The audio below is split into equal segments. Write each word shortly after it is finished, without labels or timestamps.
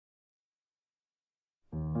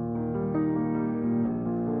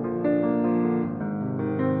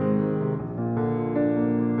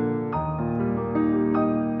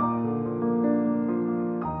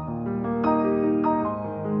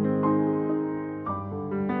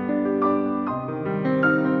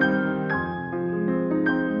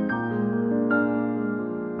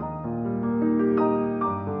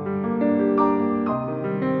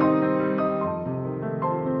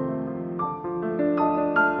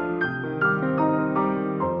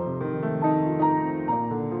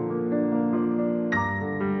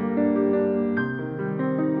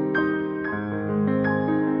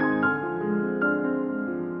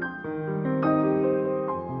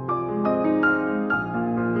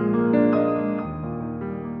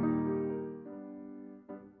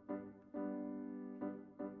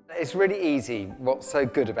It's really easy. What's so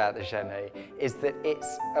good about the Genée is that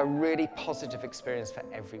it's a really positive experience for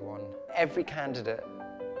everyone. Every candidate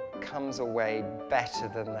comes away better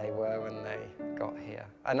than they were when they got here.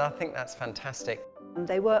 And I think that's fantastic.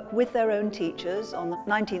 They work with their own teachers on the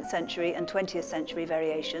 19th century and 20th century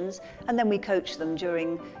variations, and then we coach them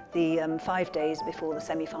during the 5 days before the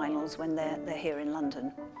semi-finals when they're here in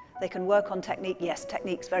London. They can work on technique. Yes,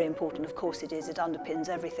 technique's very important, of course it is, it underpins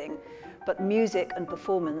everything. But music and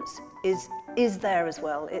performance is there as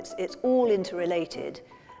well. It's all interrelated.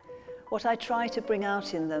 What I try to bring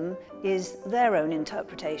out in them is their own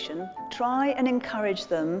interpretation. Try and encourage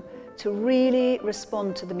them to really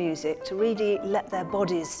respond to the music, to really let their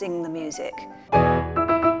bodies sing the music.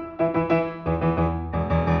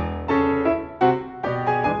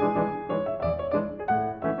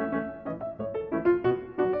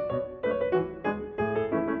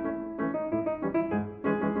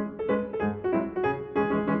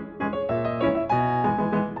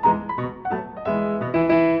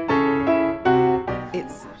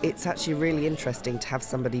 It's actually really interesting to have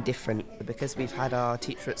somebody different, because we've had our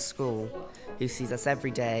teacher at school who sees us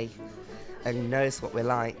every day and knows what we're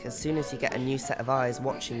like. As soon as you get a new set of eyes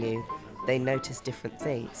watching you, they notice different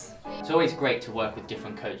things. It's always great to work with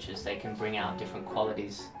different coaches. They can bring out different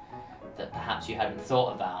qualities that perhaps you hadn't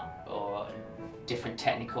thought about, or different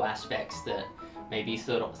technical aspects that maybe you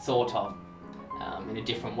thought of in a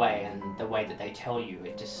different way, and the way that they tell you,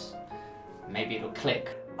 maybe it'll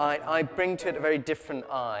click. I bring to it a very different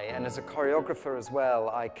eye, and as a choreographer as well,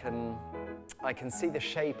 I can see the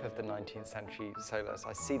shape of the 19th century solos.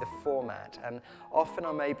 I see the format, and often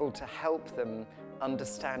I'm able to help them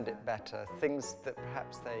understand it better. Things that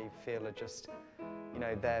perhaps they feel are just,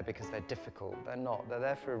 there because they're difficult. They're not. They're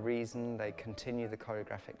there for a reason. They continue the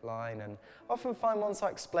choreographic line, and often find once I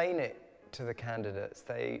explain it to the candidates,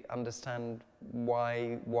 they understand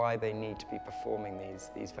why they need to be performing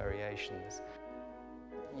these variations.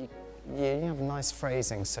 You have nice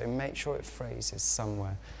phrasing, so make sure it phrases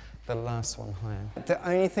somewhere. The last one higher. The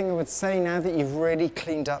only thing I would say, now that you've really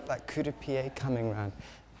cleaned up that coup de pied coming round,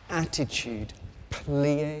 attitude,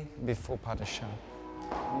 plié before pas de chat.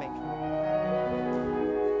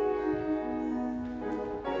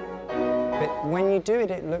 But when you do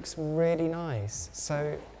it, it looks really nice.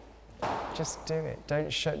 So just do it.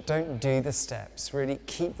 Don't do the steps. Really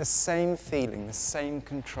keep the same feeling, the same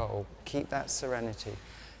control. Keep that serenity.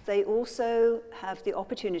 They also have the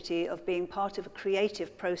opportunity of being part of a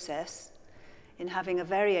creative process in having a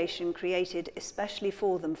variation created especially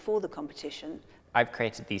for them for the competition. I've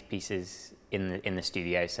created these pieces in the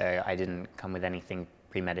studio, so I didn't come with anything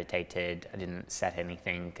premeditated. I didn't set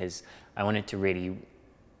anything, because I wanted to really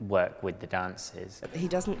work with the dancers. He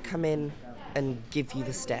doesn't come in and give you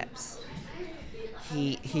the steps.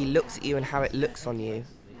 He looks at you and how it looks on you,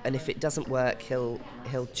 and if it doesn't work, he'll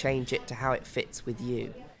change it to how it fits with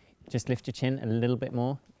you. Just lift your chin a little bit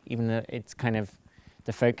more, even though it's kind of,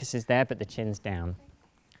 the focus is there, but the chin's down.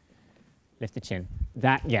 Lift the chin.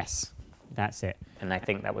 Yes, that's it. And I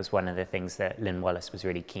think that was one of the things that Lynn Wallace was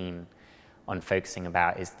really keen on focusing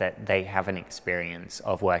about, is that they have an experience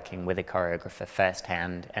of working with a choreographer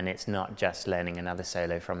firsthand, and it's not just learning another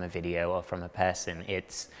solo from a video or from a person,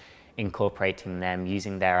 it's incorporating them,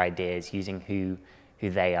 using their ideas, using who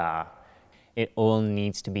they are. It all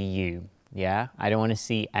needs to be you. Yeah, I don't want to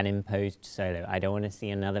see an imposed solo. I don't want to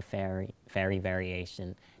see another fairy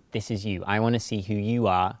variation. This is you. I want to see who you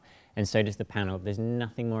are, and so does the panel. There's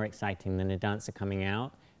nothing more exciting than a dancer coming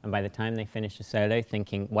out, and by the time they finish a solo,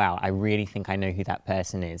 thinking, wow, I really think I know who that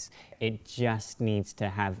person is. It just needs to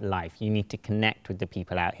have life. You need to connect with the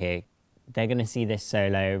people out here. They're going to see this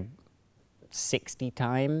solo 60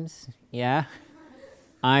 times, yeah?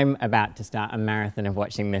 I'm about to start a marathon of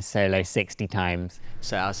watching this solo 60 times.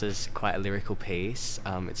 So ours is quite a lyrical piece.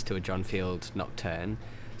 It's to a John Field nocturne,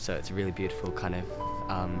 so it's a really beautiful kind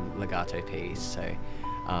of legato piece. So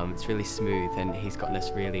it's really smooth, and he's gotten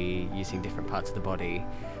us really using different parts of the body,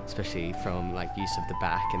 especially from use of the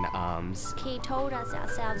back and the arms. He told us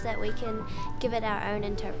ourselves that we can give it our own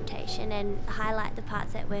interpretation and highlight the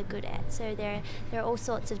parts that we're good at. So there are all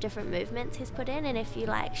sorts of different movements he's put in, and if you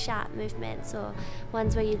like sharp movements or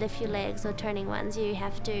ones where you lift your legs or turning ones, you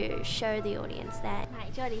have to show the audience that.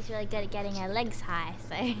 Right, Jodie's really good at getting her legs high,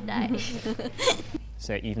 so no.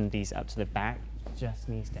 So even these up to the back just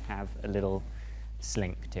needs to have a little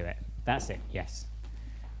slink to it. That's it, yes.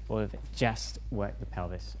 All of it, just work the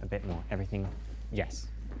pelvis a bit more. Everything, yes.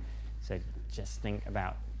 So just think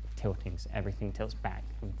about tilting, so everything tilts back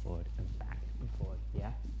and forward and back and forward,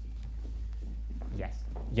 yeah? Yes,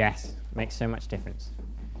 yes, makes so much difference.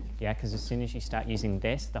 Yeah, because as soon as you start using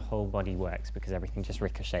this, the whole body works because everything just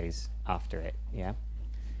ricochets after it. Yeah?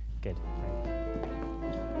 Good.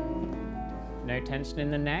 No tension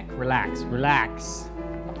in the neck. Relax, relax.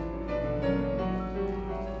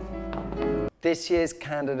 This year's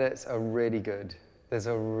candidates are really good. There's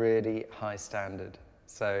a really high standard.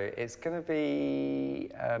 So it's going to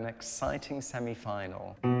be an exciting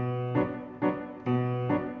semi-final.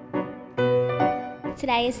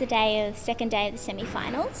 Today is the second day of the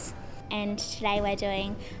semi-finals, and today we're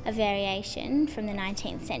doing a variation from the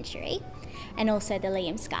 19th century and also the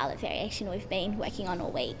Liam Scarlett variation we've been working on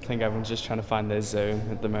all week. I think everyone's just trying to find their zone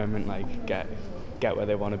at the moment, like get where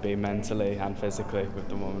they want to be mentally and physically with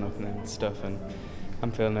the warming up and stuff, and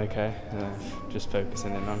I'm feeling okay, just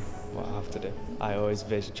focusing in on what I have to do. I always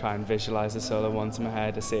try and visualise the solo once in my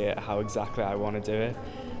head to see it, how exactly I want to do it,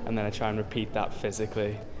 and then I try and repeat that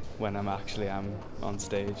physically when I'm on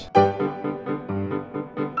stage.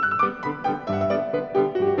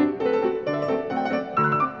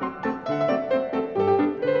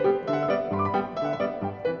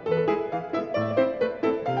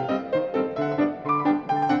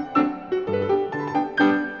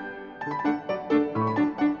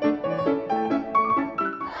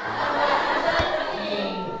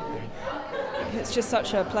 It's just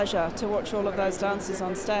such a pleasure to watch all of those dancers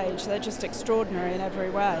on stage. They're just extraordinary in every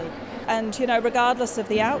way. And, you know, regardless of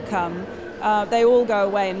the outcome, they all go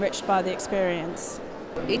away enriched by the experience.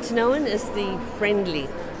 It's known as the friendly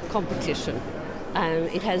competition.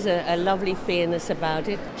 It has a lovely fairness about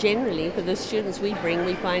it. Generally, for the students we bring,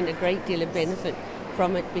 we find a great deal of benefit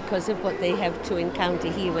from it because of what they have to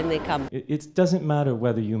encounter here when they come. It doesn't matter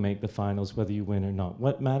whether you make the finals, whether you win or not.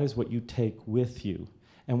 What matters is what you take with you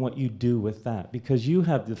and what you do with that, because you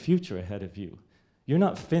have the future ahead of you. You're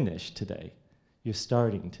not finished today. You're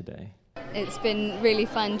starting today. It's been really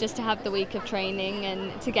fun just to have the week of training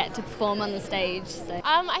and to get to perform on the stage. So.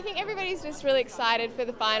 I think everybody's just really excited for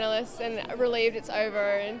the finalists and relieved it's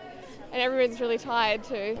over, and everyone's really tired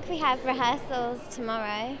too. We have rehearsals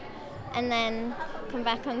tomorrow and then come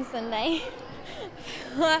back on Sunday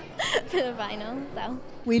for the final. So.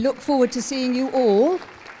 We look forward to seeing you all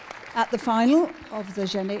at the final of the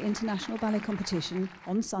Genée International Ballet Competition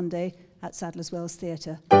on Sunday at Sadler's Wells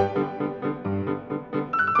Theatre.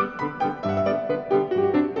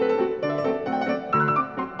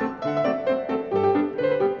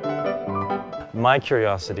 My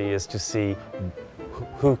curiosity is to see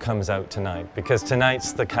who comes out tonight, because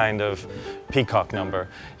tonight's the kind of peacock number,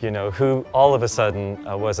 you know, who all of a sudden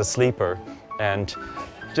was a sleeper and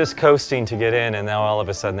just coasting to get in, and now all of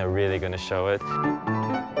a sudden they're really going to show it.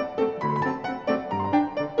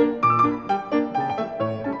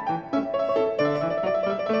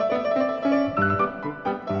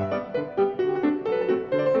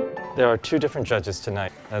 There are two different judges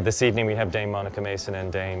tonight. This evening we have Dame Monica Mason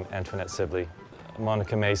and Dame Antoinette Sibley.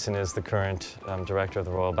 Monica Mason is the current director of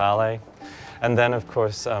the Royal Ballet. And then, of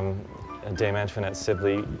course, Dame Antoinette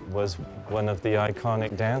Sibley was one of the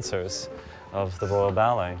iconic dancers of the Royal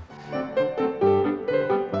Ballet.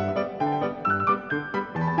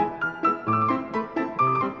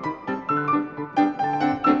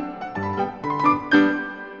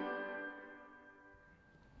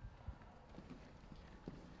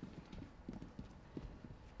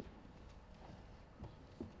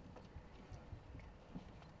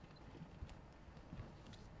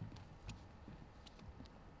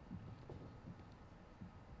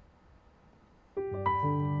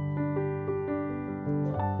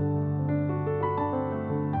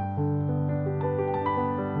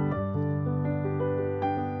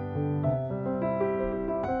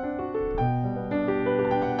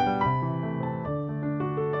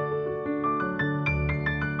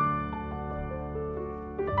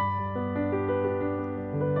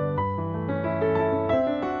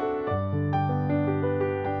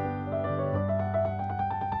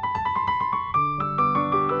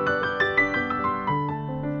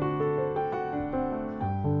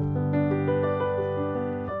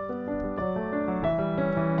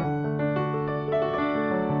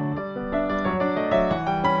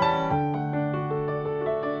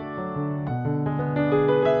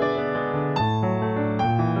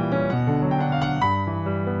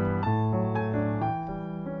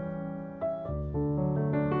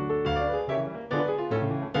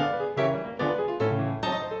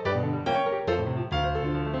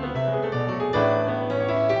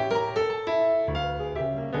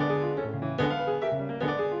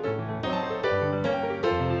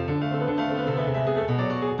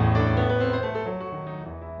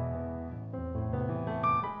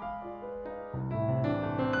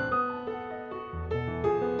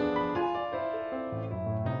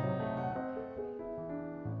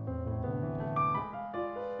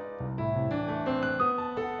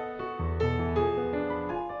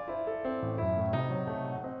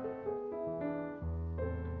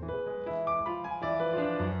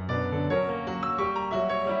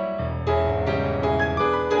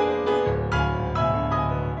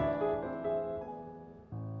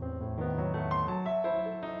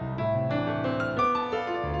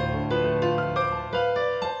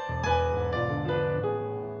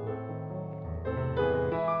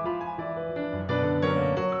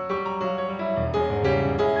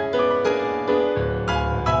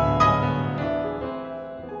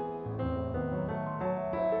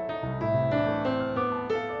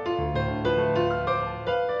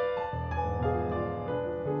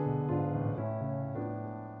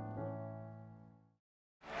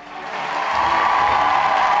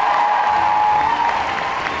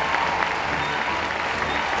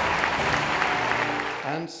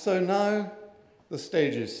 so now the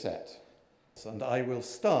stage is set, and I will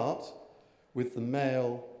start with the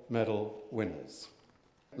male medal winners.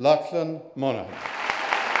 Lachlan Monaghan,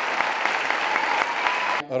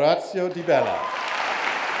 Orazio Di Bella,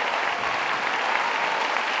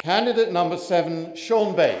 candidate number 7,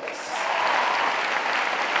 Sean Bates,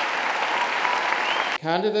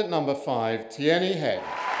 candidate number 5, Tierney Head,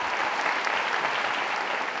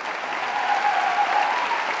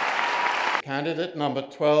 candidate number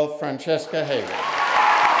 12, Francesca Hayward,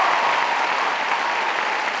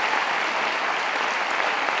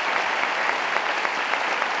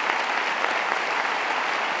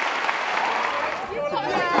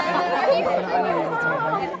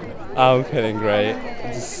 I'm feeling great.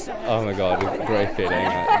 Just, oh my god, a great feeling.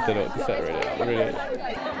 I don't know what to say really.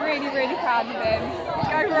 Really proud of him.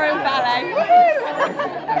 Go Royal Ballet.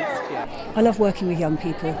 I love working with young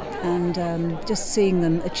people and just seeing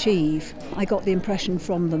them achieve. I got the impression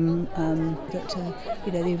from them that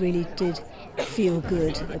they really did feel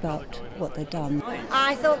good about what they'd done.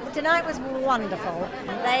 I thought tonight was wonderful.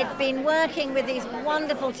 They'd been working with these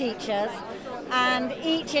wonderful teachers, and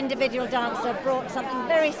each individual dancer brought something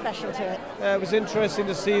very special to it. It was interesting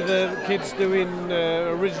to see the kids doing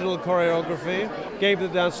original choreography, gave the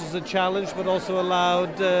dancers a challenge, but also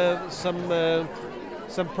allowed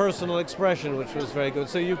some personal expression, which was very good.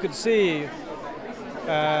 So you could see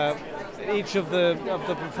each of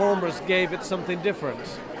the performers gave it something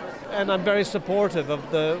different. And I'm very supportive of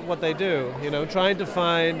what they do, trying to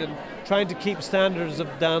find and trying to keep standards of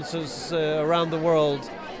dancers around the world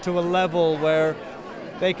to a level where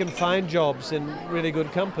they can find jobs in really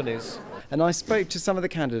good companies. And I spoke to some of the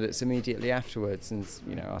candidates immediately afterwards and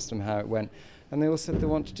asked them how it went, and they all said they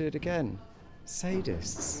want to do it again.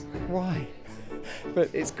 Sadists, why? But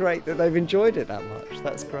it's great that they've enjoyed it that much,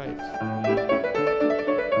 that's great.